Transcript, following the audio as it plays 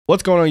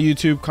What's going on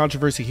YouTube?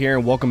 Controversy here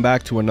and welcome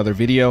back to another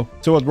video.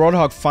 So with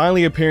Roadhog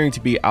finally appearing to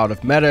be out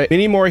of meta,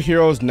 many more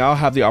heroes now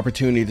have the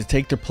opportunity to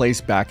take their place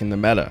back in the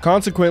meta.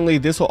 Consequently,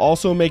 this will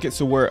also make it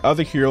so where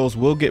other heroes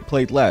will get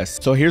played less.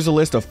 So here's a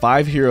list of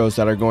 5 heroes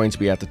that are going to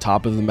be at the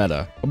top of the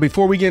meta. But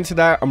before we get into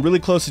that, I'm really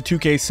close to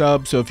 2K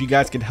subs, so if you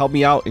guys can help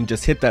me out and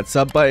just hit that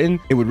sub button,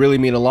 it would really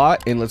mean a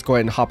lot. And let's go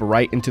ahead and hop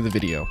right into the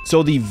video.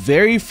 So the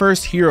very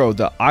first hero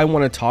that I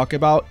want to talk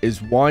about is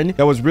one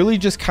that was really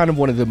just kind of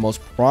one of the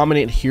most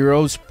prominent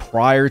heroes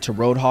prior to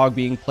Roadhog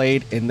being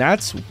played, and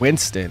that's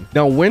Winston.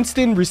 Now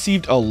Winston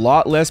received a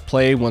lot less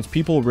play once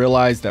people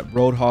realized that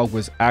Roadhog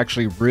was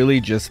actually really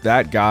just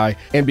that guy,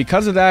 and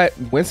because of that,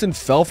 Winston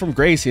fell from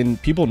grace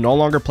and people no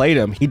longer played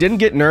him. He didn't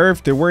get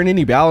nerfed, there weren't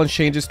any balance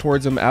changes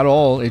towards him at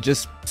all. It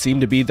just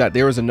seemed to be that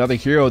there was another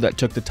hero that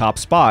took the top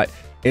spot,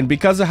 and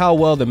because of how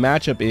well the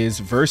matchup is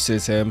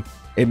versus him,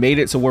 it made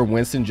it so where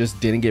Winston just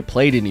didn't get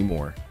played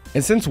anymore.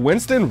 And since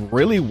Winston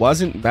really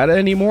wasn't meta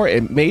anymore,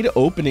 it made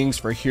openings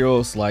for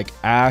heroes like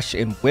Ashe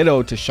and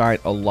Widow to shine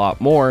a lot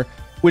more,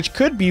 which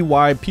could be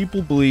why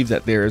people believe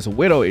that there is a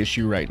Widow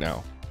issue right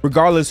now.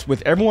 Regardless,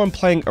 with everyone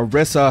playing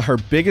Orisa, her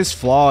biggest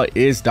flaw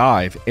is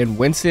dive, and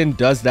Winston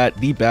does that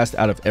the best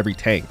out of every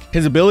tank.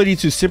 His ability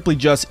to simply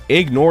just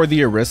ignore the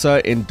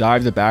Orisa and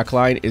dive the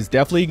backline is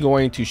definitely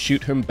going to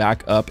shoot him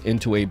back up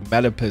into a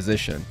meta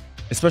position,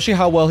 especially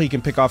how well he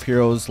can pick off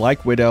heroes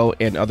like Widow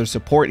and other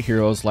support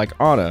heroes like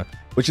Ana,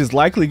 which is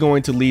likely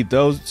going to lead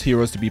those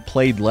heroes to be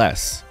played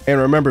less. And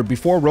remember,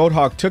 before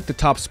Roadhog took the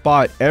top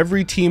spot,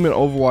 every team in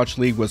Overwatch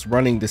League was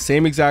running the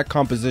same exact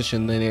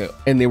composition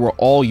and they were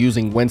all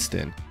using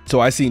Winston. So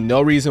I see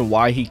no reason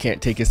why he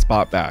can't take his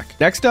spot back.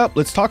 Next up,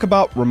 let's talk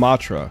about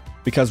Ramattra,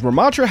 because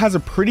Ramattra has a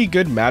pretty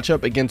good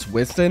matchup against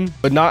Winston,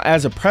 but not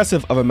as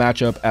oppressive of a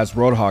matchup as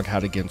Roadhog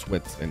had against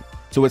Winston.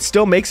 So it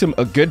still makes him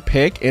a good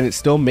pick and it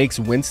still makes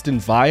Winston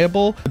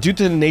viable. Due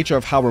to the nature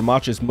of how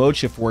Ramatra's mode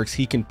shift works,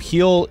 he can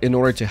peel in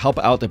order to help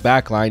out the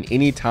backline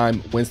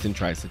anytime Winston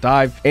tries to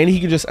dive, and he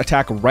can just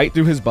attack right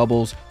through his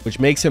bubbles, which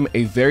makes him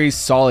a very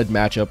solid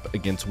matchup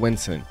against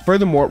Winston.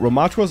 Furthermore,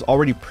 Ramatra was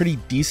already pretty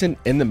decent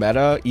in the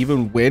meta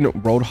even when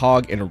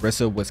Roadhog and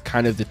Orisa was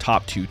kind of the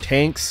top 2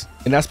 tanks.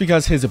 And that's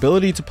because his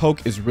ability to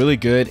poke is really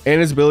good,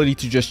 and his ability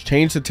to just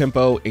change the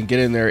tempo and get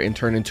in there and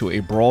turn into a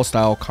brawl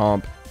style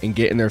comp and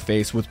get in their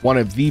face with one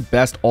of the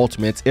best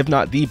ultimates, if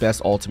not the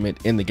best ultimate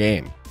in the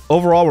game.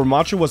 Overall,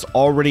 Ramatra was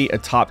already a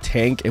top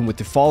tank, and with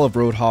the fall of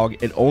Roadhog,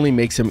 it only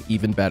makes him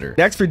even better.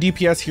 Next for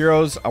DPS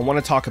heroes, I want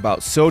to talk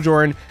about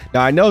Sojourn.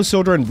 Now I know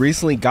Sojourn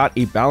recently got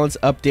a balance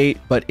update,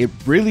 but it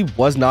really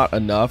was not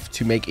enough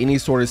to make any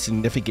sort of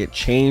significant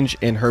change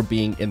in her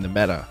being in the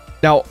meta.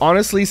 Now,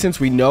 honestly, since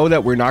we know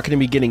that we're not going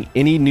to be getting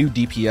any new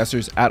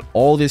DPSers at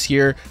all this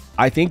year,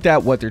 I think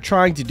that what they're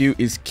trying to do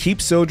is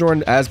keep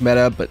Sojourn as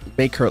meta, but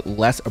make her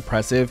less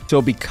oppressive. So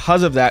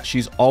because of that,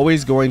 she's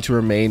always going to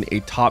remain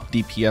a top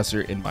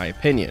DPSer in my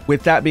opinion.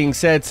 With that being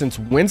said, since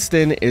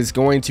Winston is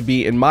going to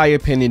be, in my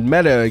opinion,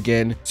 meta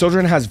again,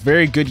 Sojourn has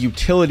very good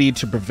utility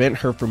to prevent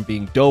her from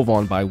being dove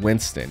on by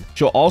Winston.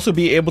 She'll also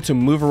be able to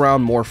move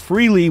around more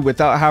freely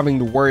without having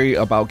to worry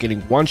about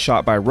getting one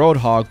shot by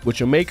Roadhog,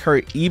 which will make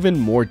her even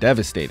more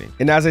devastating.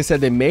 And as I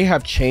said, they may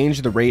have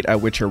changed the rate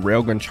at which her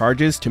railgun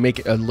charges to make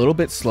it a little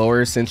bit slower,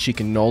 since she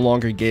can no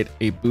longer get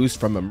a boost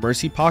from a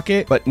mercy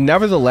pocket, but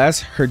nevertheless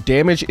her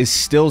damage is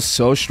still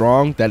so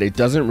strong that it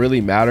doesn't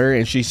really matter,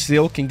 and she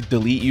still can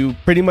delete you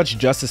pretty much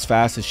just as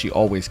fast as she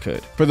always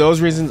could. For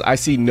those reasons, I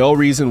see no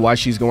reason why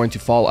she's going to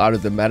fall out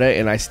of the meta,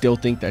 and I still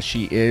think that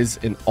she is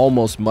an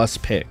almost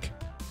must pick.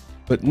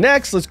 But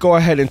next, let's go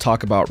ahead and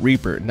talk about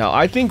Reaper. Now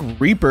I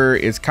think Reaper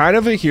is kind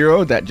of a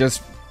hero that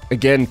just,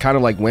 again, kind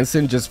of like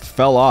Winston, just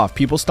fell off.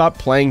 People stopped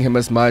playing him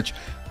as much,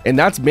 and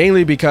that's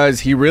mainly because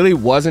he really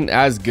wasn't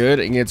as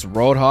good against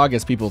Roadhog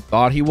as people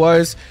thought he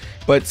was,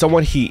 but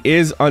someone he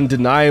is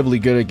undeniably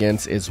good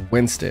against is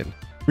Winston.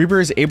 Reaper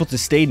is able to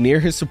stay near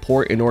his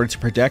support in order to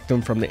protect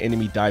them from the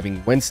enemy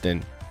diving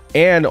Winston.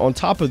 And on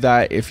top of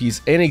that, if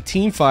he's in a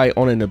team fight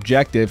on an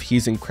objective,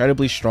 he's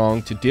incredibly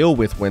strong to deal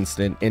with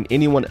Winston and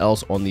anyone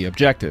else on the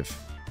objective.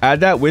 Add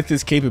that with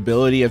his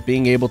capability of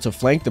being able to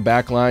flank the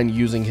backline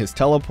using his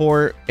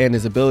teleport and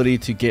his ability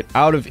to get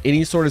out of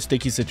any sort of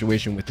sticky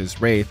situation with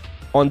his Wraith,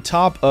 on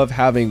top of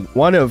having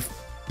one of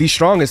the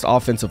strongest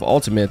offensive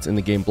ultimates in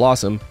the game,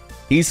 Blossom,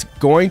 he's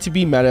going to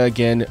be meta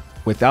again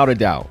without a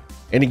doubt.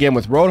 And again,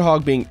 with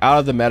Roadhog being out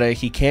of the meta,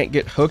 he can't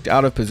get hooked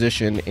out of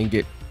position and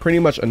get pretty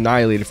much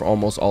annihilated for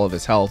almost all of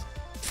his health,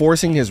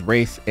 forcing his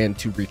Wraith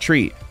to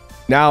retreat.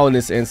 Now in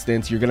this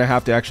instance, you're going to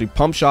have to actually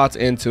pump shots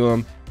into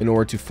him in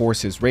order to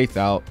force his Wraith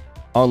out,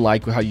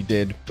 unlike how you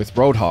did with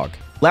Roadhog.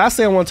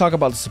 Lastly, I want to talk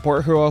about the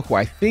support hero who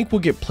I think will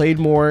get played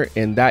more,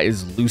 and that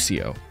is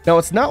Lucio. Now,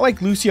 it's not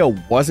like Lucio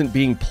wasn't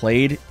being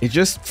played, it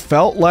just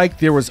felt like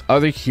there was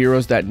other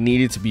heroes that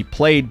needed to be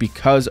played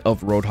because of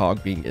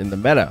Roadhog being in the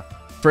meta.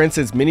 For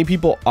instance, many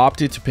people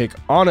opted to pick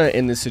Ana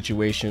in this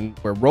situation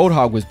where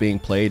Roadhog was being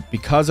played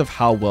because of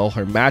how well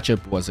her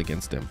matchup was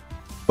against him.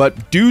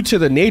 But due to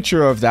the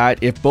nature of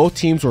that, if both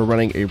teams were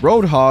running a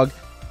Roadhog,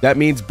 that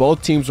means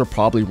both teams were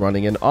probably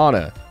running an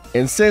Ana.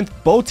 And since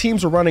both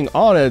teams are running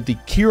Ana, the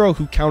hero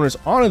who counters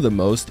Ana the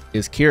most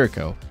is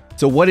Kiriko.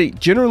 So what it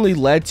generally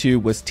led to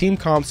was team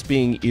comps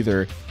being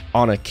either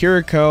Ana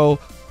Kiriko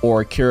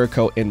or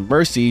Kiriko and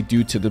Mercy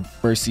due to the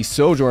Mercy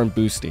sojourn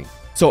boosting.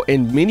 So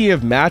in many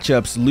of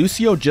matchups,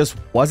 Lucio just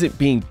wasn't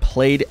being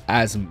played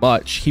as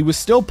much. He was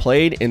still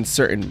played in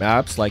certain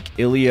maps like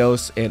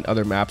Ilios and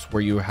other maps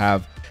where you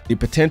have the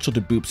potential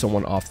to boop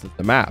someone off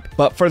the map.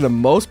 But for the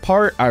most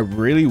part, I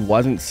really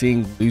wasn't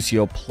seeing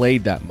Lucio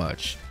played that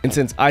much. And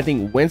since I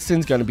think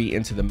Winston's going to be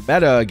into the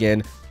meta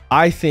again,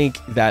 I think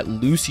that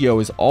Lucio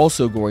is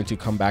also going to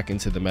come back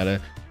into the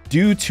meta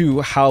due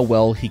to how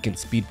well he can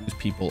speed boost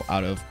people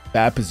out of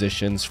bad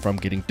positions from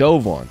getting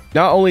dove on.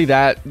 Not only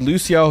that,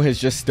 Lucio has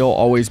just still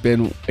always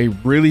been a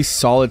really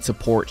solid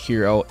support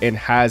hero and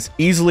has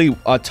easily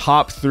a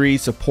top 3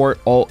 support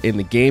ult in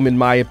the game in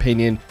my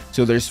opinion.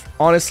 So there's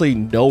honestly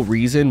no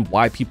reason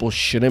why people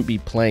shouldn't be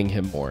playing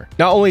him more.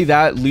 Not only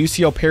that,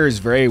 Lucio pairs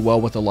very well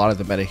with a lot of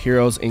the meta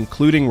heroes,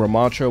 including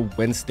Ramattra,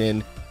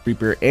 Winston,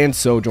 Reaper, and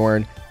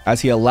Sojourn,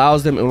 as he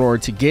allows them in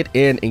order to get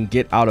in and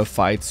get out of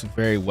fights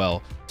very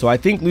well. So I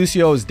think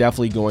Lucio is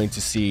definitely going to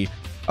see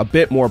a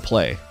bit more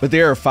play. But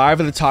there are 5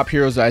 of the top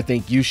heroes that I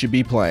think you should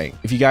be playing.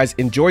 If you guys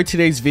enjoyed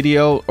today's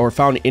video or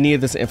found any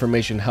of this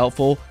information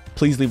helpful,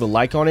 please leave a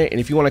like on it.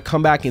 And if you want to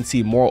come back and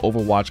see more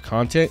Overwatch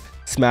content,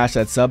 smash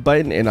that sub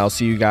button, and I'll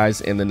see you guys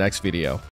in the next video.